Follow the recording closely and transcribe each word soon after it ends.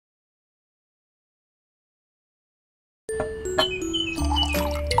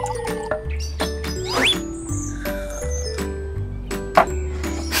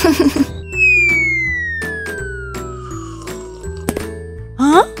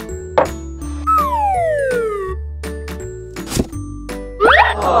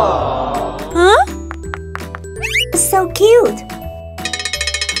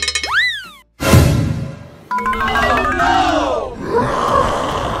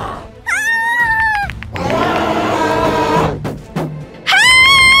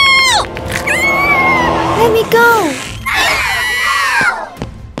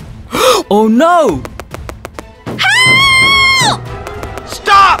no! Help!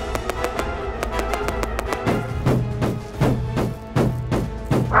 Stop!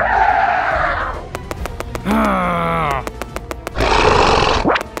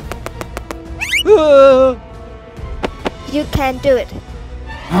 You can do it.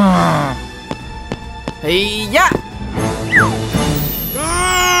 Hey, yeah!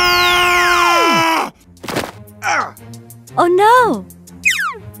 Oh no!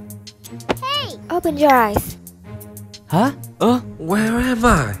 Hey! Open your eyes. Huh? Where am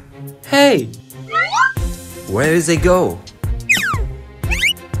I? Hey! Where does it go?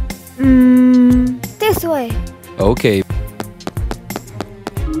 This way. Okay.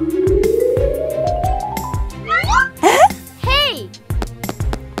 Hey!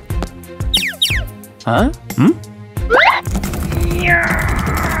 Huh?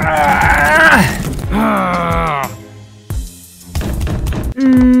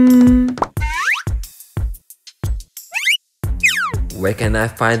 Where can I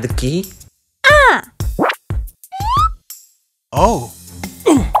find the key? Oh.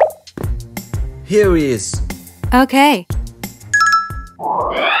 Here it is. Okay.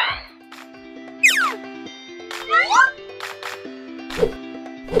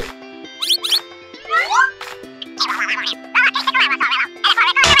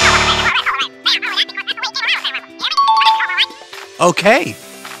 Okay.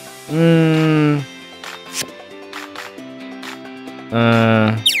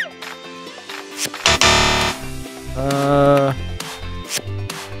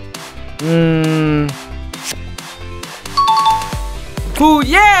 Ooh,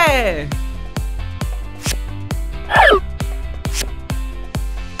 yeah!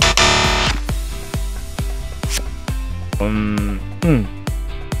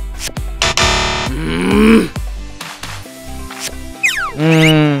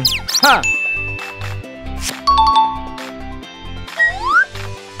 Ha!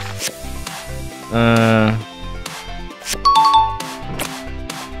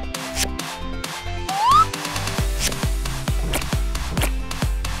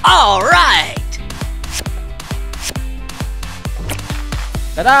 All right.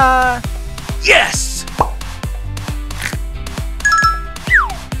 Ta-da! Yes!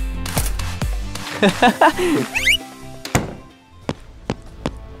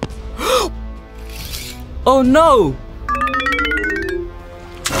 Oh no!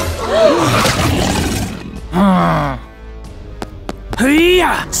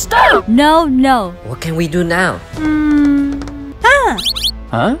 Stop! No, no. What can we do now?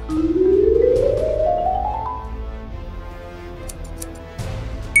 Huh?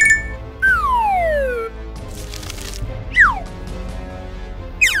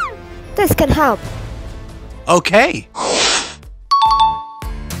 This can help. Okay.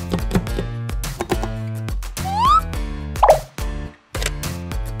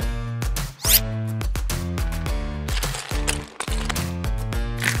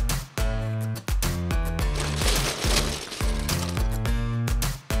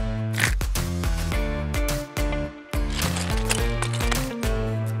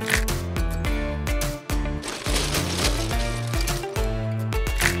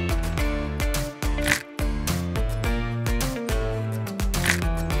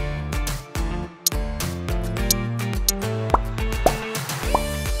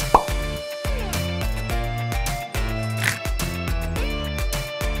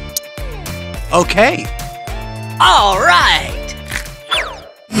 Okay. All right.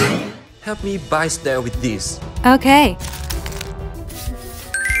 Help me buy there with this. Okay.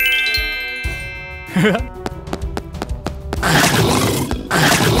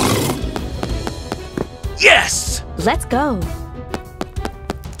 Yes! Let's go.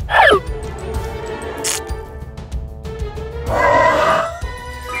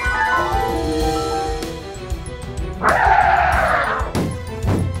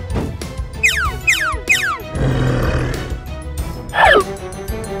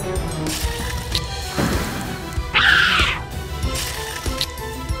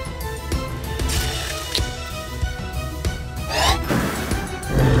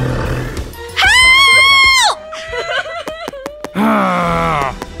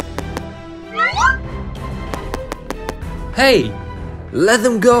 Hey! Let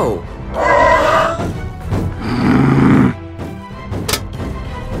them go!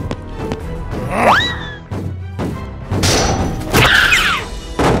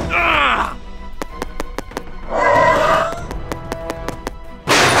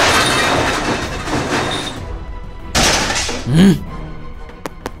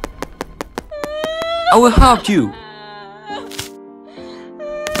 I will help you.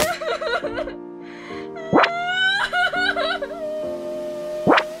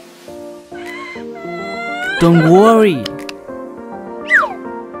 Don't worry.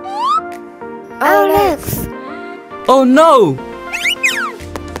 Our legs. Oh no!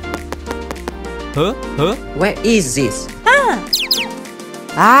 Huh? Huh? Where is this?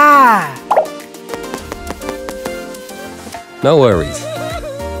 Ah! No worries.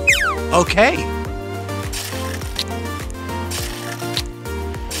 Okay.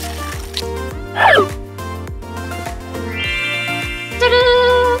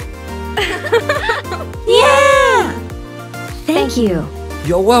 Yeah! Thank you.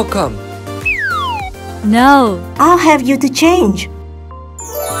 You're welcome. No. I'll have you to change.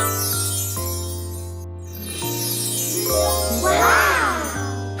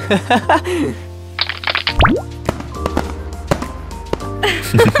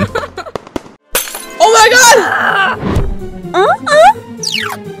 Oh my god!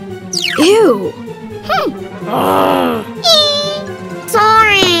 Ew.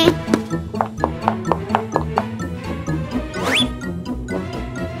 Sorry.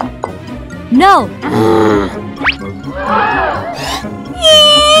 No.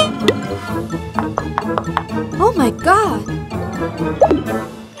 Oh my god.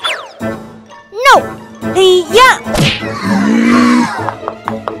 No. Yeah.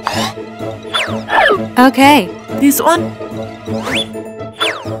 Okay. This one.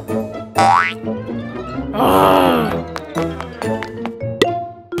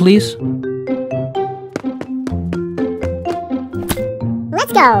 Please.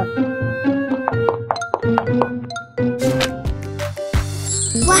 Let's go.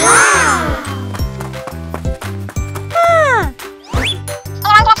 Wow.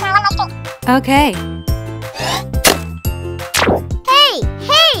 Okay. Hey,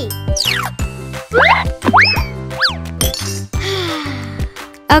 hey.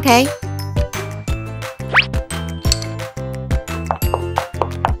 Okay.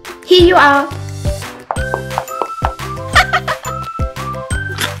 Here you are.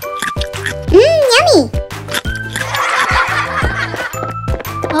 Yummy.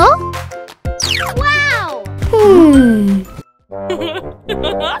 Huh? Wow.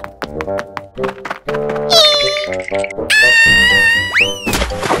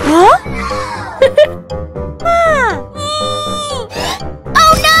 Huh?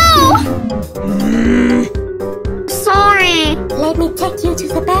 Oh no! Sorry. Let me take you to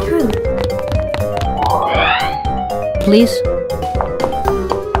the bedroom. Please.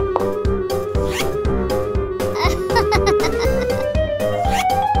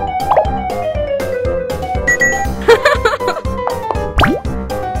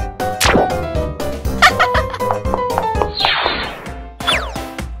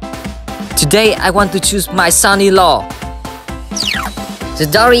 Today I want to choose my son-in-law. The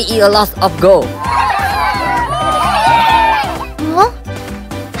Dory eat a lot of gold. Huh?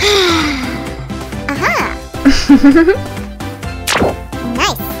 Aha.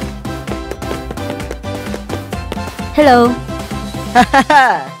 Nice. Hello.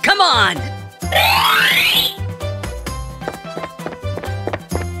 Come on!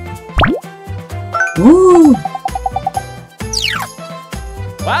 Ooh.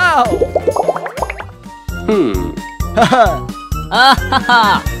 Wow!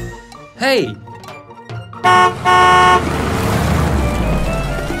 Hey,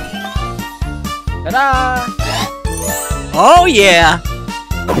 Ta-da! Oh yeah.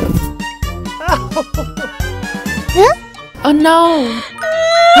 Oh no.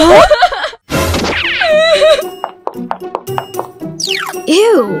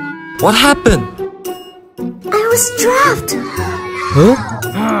 Ew. what happened? I was trapped. Huh?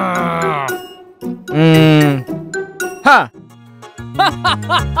 Ha!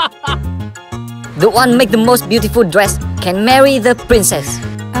 The one make the most beautiful dress can marry the princess.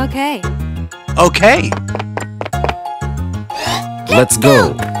 Okay. Okay. Let's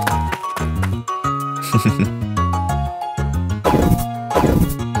go.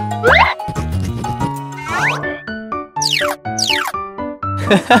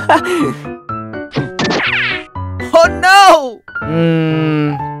 Oh no!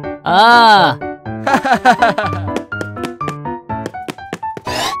 Ah!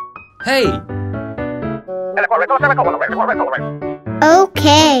 Hey,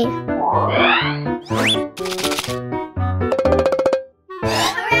 Okay.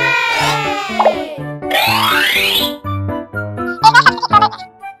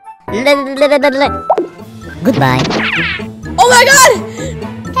 Goodbye. Oh my god!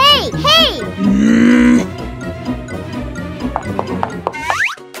 Hey, hey!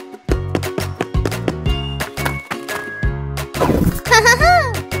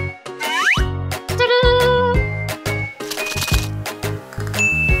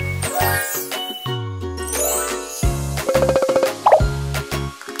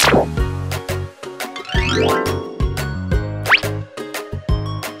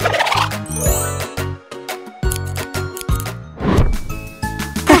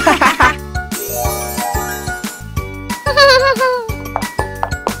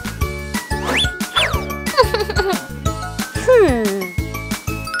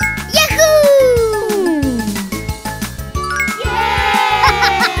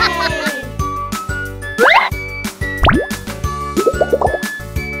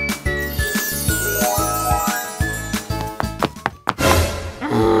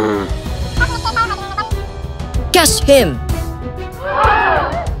 Catch him!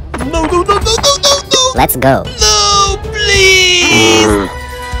 No, no, no, no, no, no, no! Let's go. No, please!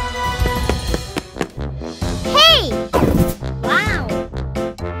 Hey! Wow!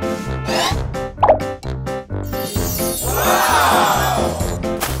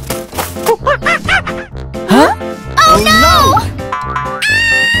 Huh? Oh no!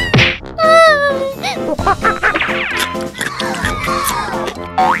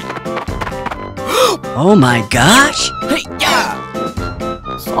 Oh my gosh! Hey, yeah.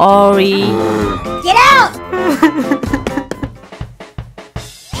 Sorry. Get out!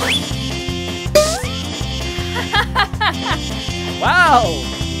 Wow.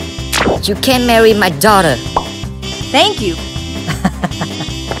 You can't marry my daughter. Thank you.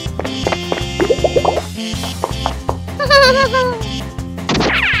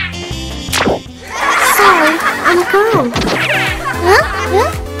 Sorry, I'm a girl. Huh?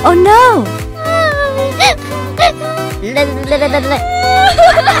 Oh no!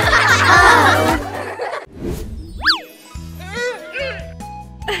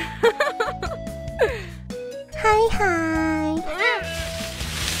 Hi, hi.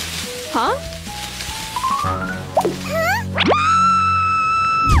 Huh?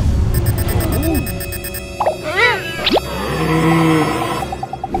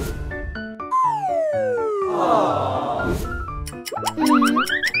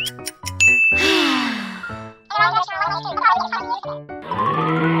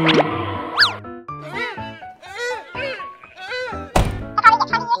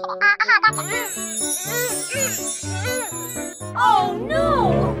 Oh no!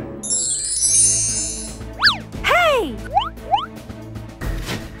 Hey!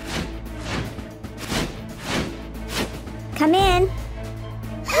 Come in.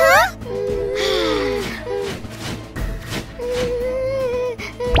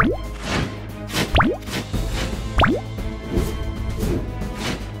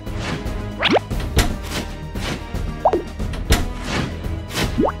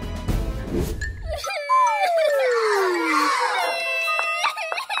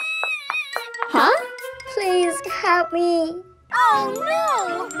 Huh? Please help me. Oh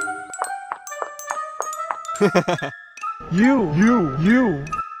no! You. In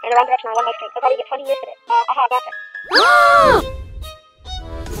the wrong direction on one way street. They'll probably get 20 years for this. Aha, gotcha. Ooh.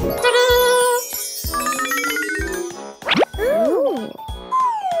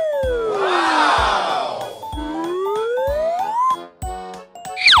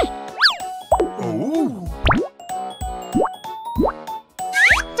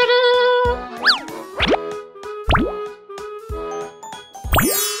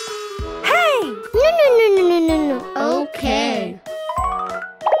 Hey! No. Okay.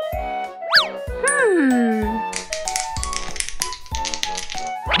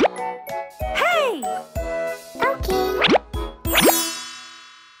 Hey! Okay.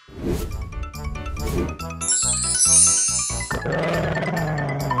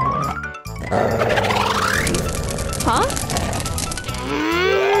 Huh?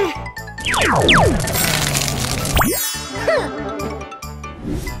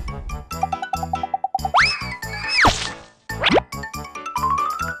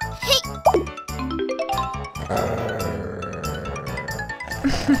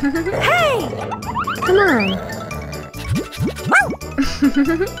 Hey! Come on.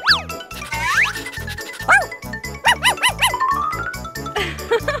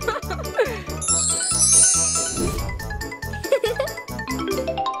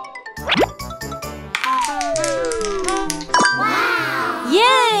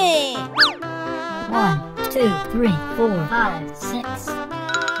 Yay! 1, 2, 3, 4, 5, 6.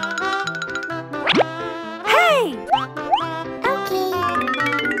 Hey! Okay.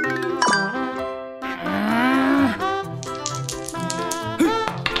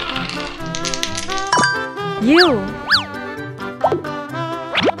 You!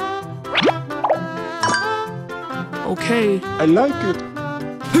 Okay, I like it.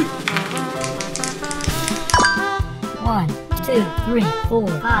 1, 2, 3, 4,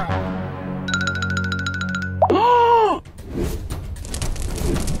 5.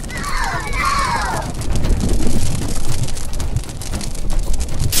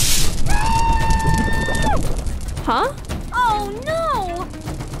 Huh? Oh no!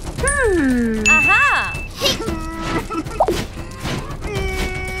 Aha!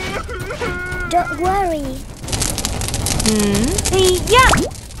 worry. Yeah.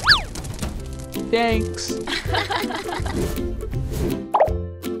 Thanks.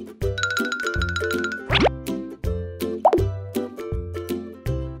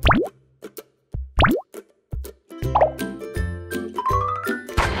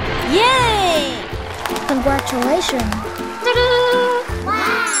 Yay! Congratulations.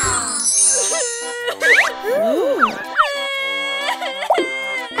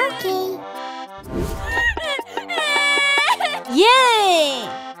 Okay. Yay!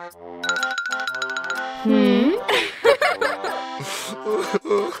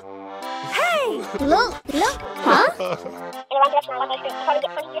 Hey! Look. Huh? In the wrong direction on one way street. I'll probably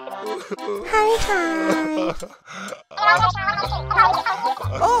get 20 years to go. Hi.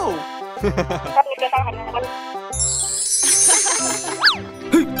 Oh!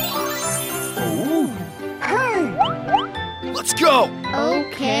 Let's go!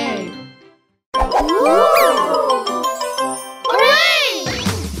 Okay.